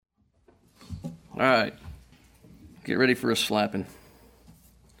All right. Get ready for a slapping.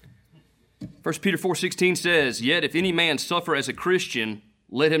 1 Peter 4:16 says, "Yet if any man suffer as a Christian,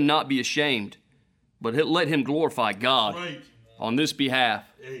 let him not be ashamed, but let him glorify God on this behalf."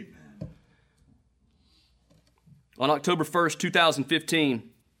 Amen. On October 1st,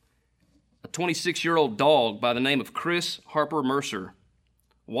 2015, a 26-year-old dog by the name of Chris Harper Mercer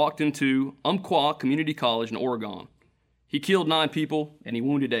walked into Umpqua Community College in Oregon. He killed 9 people and he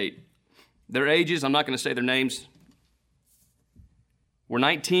wounded 8. Their ages, I'm not going to say their names, were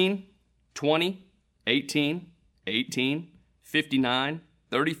 19, 20, 18, 18, 59,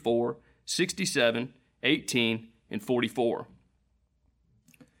 34, 67, 18, and 44.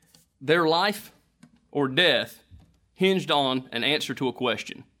 Their life or death hinged on an answer to a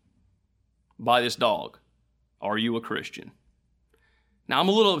question by this dog. Are you a Christian? Now, I'm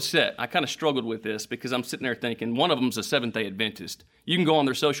a little upset. I kind of struggled with this because I'm sitting there thinking one of them's a Seventh-day Adventist. You can go on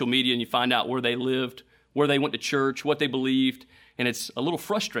their social media and you find out where they lived, where they went to church, what they believed, and it's a little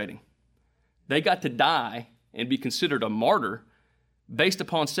frustrating. They got to die and be considered a martyr based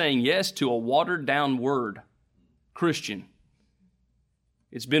upon saying yes to a watered-down word, Christian.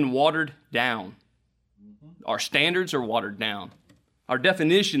 It's been watered down. Our standards are watered down. Our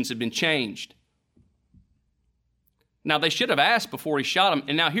definitions have been changed. Now, they should have asked before he shot them,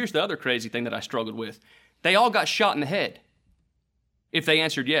 and now here's the other crazy thing that I struggled with. They all got shot in the head if they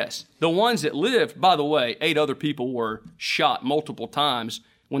answered yes. The ones that lived, by the way, 8 other people were shot multiple times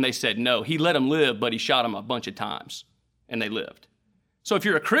when they said no. He let them live, but he shot them a bunch of times, and they lived. So if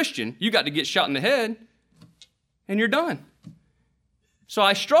you're a Christian, you got to get shot in the head, and you're done. So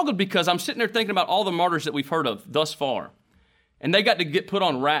I struggled because I'm sitting there thinking about all the martyrs that we've heard of thus far, and they got to get put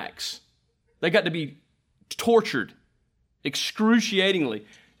on racks. They got to be tortured excruciatingly.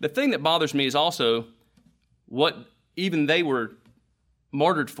 The thing that bothers me is also what even they were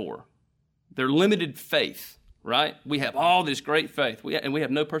martyred for. Their limited faith, right? We have all this great faith, and we have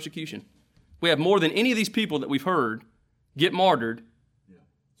no persecution. We have more than any of these people that we've heard get martyred,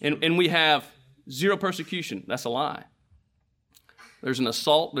 and we have 0 persecution. That's a lie. There's an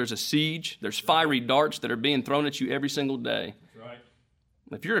assault, there's a siege, there's fiery darts that are being thrown at you every single day. That's right.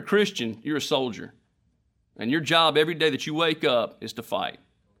 If you're a Christian, you're a soldier. And your job every day that you wake up is to fight.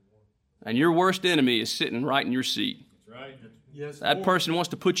 And your worst enemy is sitting right in your seat. That's right. Yes, that Lord. person wants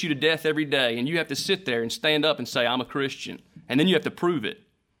to put you to death every day, and you have to sit there and stand up and say, I'm a Christian. And then you have to prove it.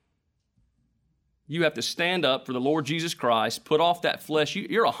 You have to stand up for the Lord Jesus Christ, put off that flesh.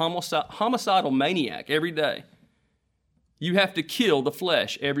 You're a homicidal maniac every day. You have to kill the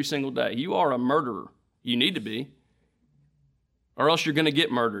flesh every single day. You are a murderer. You need to be. Or else you're going to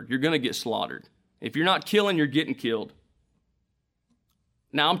get murdered. You're going to get slaughtered. If you're not killing, you're getting killed.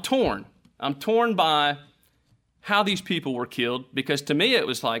 Now, I'm torn. I'm torn by how these people were killed, because to me it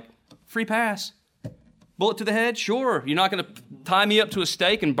was like, free pass. Bullet to the head? Sure. You're not going to tie me up to a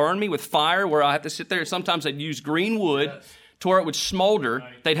stake and burn me with fire where I have to sit there. Sometimes they'd use green wood to where it would smolder.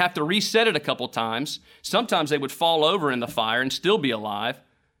 Right. They'd have to reset it a couple times. Sometimes they would fall over in the fire and still be alive.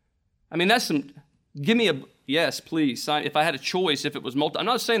 I mean, that's some, give me a, yes, please. If I had a choice, if it was I'm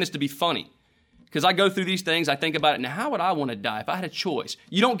not saying this to be funny. Because I go through these things, I think about it, now how would I want to die if I had a choice?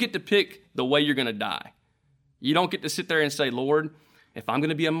 You don't get to pick the way you're going to die. You don't get to sit there and say, Lord, if I'm going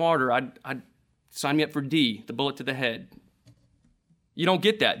to be a martyr, I'd sign me up for D, the bullet to the head. You don't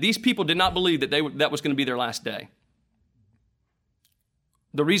get that. These people did not believe that that was going to be their last day.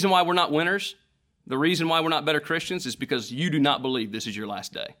 The reason why we're not winners, the reason why we're not better Christians is because you do not believe this is your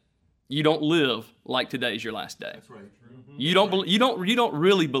last day. You don't live like today is your last day. That's right. Mm-hmm. You don't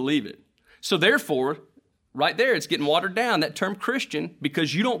really believe it. So therefore, right there, it's getting watered down, that term Christian,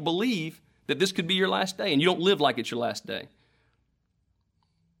 because you don't believe that this could be your last day, and you don't live like it's your last day.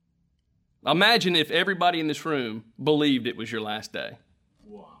 Imagine if everybody in this room believed it was your last day.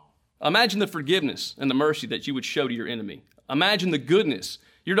 Wow. Imagine the forgiveness and the mercy that you would show to your enemy. Imagine the goodness.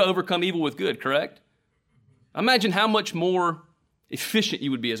 You're to overcome evil with good, correct? Imagine how much more efficient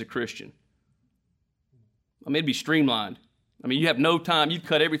you would be as a Christian. I mean, it'd be streamlined. I mean, you have no time. You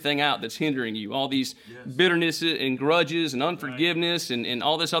cut everything out that's hindering you. All these bitterness and grudges and unforgiveness and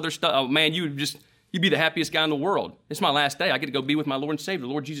all this other stuff. Oh, man, you'd be the happiest guy in the world. It's my last day. I get to go be with my Lord and Savior,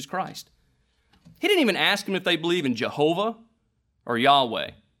 the Lord Jesus Christ. He didn't even ask them if they believe in Jehovah or Yahweh.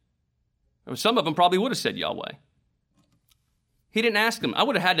 Some of them probably would have said Yahweh. He didn't ask them. I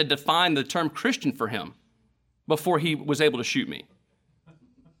would have had to define the term Christian for him before he was able to shoot me.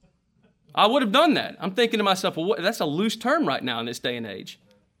 I would have done that. I'm thinking to myself, well, that's a loose term right now in this day and age.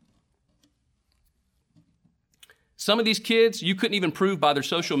 Some of these kids, you couldn't even prove by their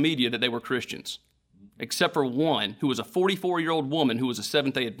social media that they were Christians. except for one who was a 44-year-old woman who was a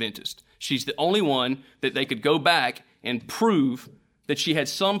Seventh-day Adventist. She's the only one that they could go back and prove that she had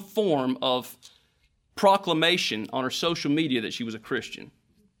some form of proclamation on her social media that she was a Christian.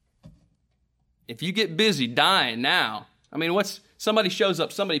 If you get busy dying now, I mean, somebody shows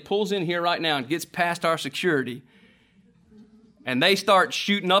up, somebody pulls in here right now and gets past our security, and they start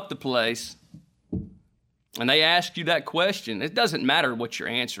shooting up the place, and they ask you that question, it doesn't matter what your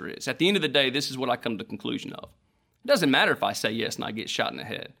answer is. At the end of the day, this is what I come to the conclusion of. It doesn't matter if I say yes and I get shot in the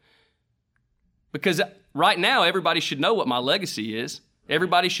head. Because right now, everybody should know what my legacy is.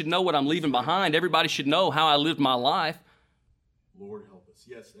 Everybody should know what I'm leaving behind. Everybody should know how I lived my life. Lord help us.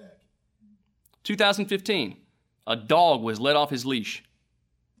 Yes, Zach. 2015, a dog was let off his leash.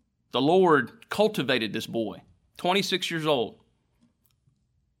 The Lord cultivated this boy, 26 years old.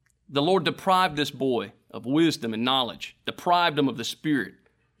 The Lord deprived this boy of wisdom and knowledge, deprived him of the Spirit,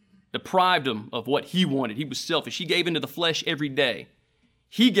 deprived him of what he wanted. He was selfish. He gave into the flesh every day.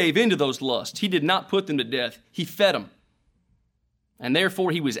 He gave into those lusts. He did not put them to death. He fed them. And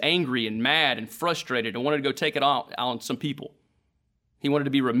therefore, he was angry and mad and frustrated and wanted to go take it out on some people. He wanted to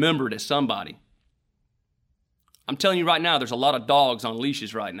be remembered as somebody. I'm telling you right now, there's a lot of dogs on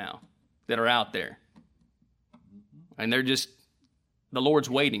leashes right now that are out there. And the Lord's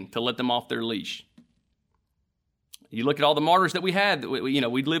waiting to let them off their leash. You look at all the martyrs that we had,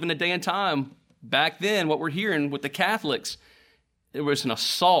 we live in a day and time. Back then, what we're hearing with the Catholics, there was an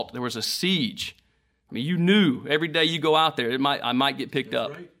assault, there was a siege. I mean, you knew every day you go out there, I might get picked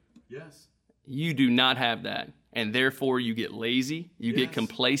up. Right. Yes. You do not have that. And therefore, you get lazy, you get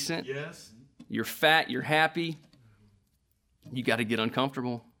complacent, yes. You're fat, you're happy. You got to get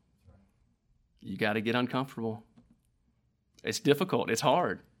uncomfortable. You got to get uncomfortable. It's difficult. It's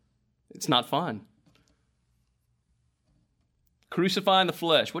hard. It's not fun. Crucifying the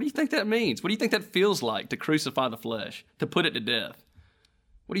flesh. What do you think that means? What do you think that feels like to crucify the flesh, to put it to death?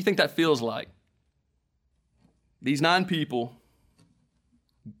 What do you think that feels like? These 9 people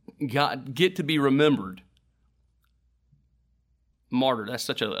get to be remembered. Martyr, that's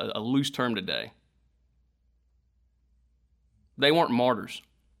such a loose term today. They weren't martyrs.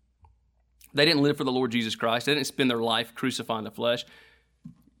 They didn't live for the Lord Jesus Christ. They didn't spend their life crucifying the flesh.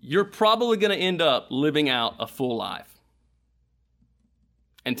 You're probably going to end up living out a full life.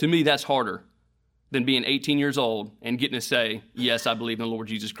 And to me, that's harder than being 18 years old and getting to say, yes, I believe in the Lord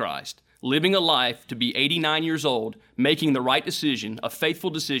Jesus Christ. Living a life to be 89 years old, making the right decision, a faithful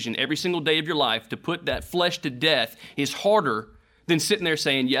decision every single day of your life to put that flesh to death is harder than sitting there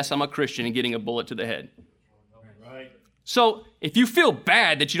saying, yes, I'm a Christian and getting a bullet to the head. Right. So if you feel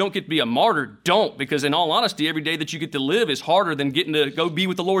bad that you don't get to be a martyr, don't, because in all honesty, every day that you get to live is harder than getting to go be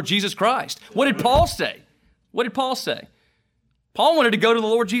with the Lord Jesus Christ. What did Paul say? What did Paul say? Paul wanted to go to the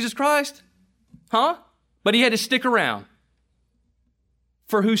Lord Jesus Christ. Huh? But he had to stick around.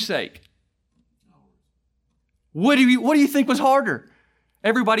 For whose sake? What do you think was harder?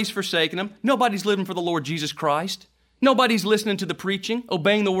 Everybody's forsaking him. Nobody's living for the Lord Jesus Christ. Nobody's listening to the preaching,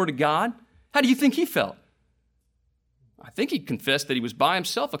 obeying the word of God. How do you think he felt? I think he confessed that he was by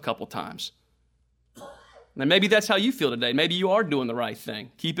himself a couple times. And maybe that's how you feel today. Maybe you are doing the right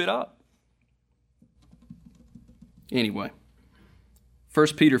thing. Keep it up. Anyway,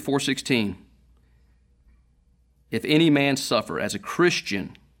 1 Peter 4:16. If any man suffer as a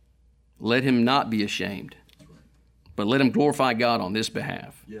Christian, let him not be ashamed, but let him glorify God on this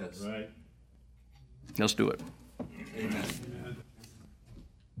behalf. Yes. Right. Let's do it. Amen.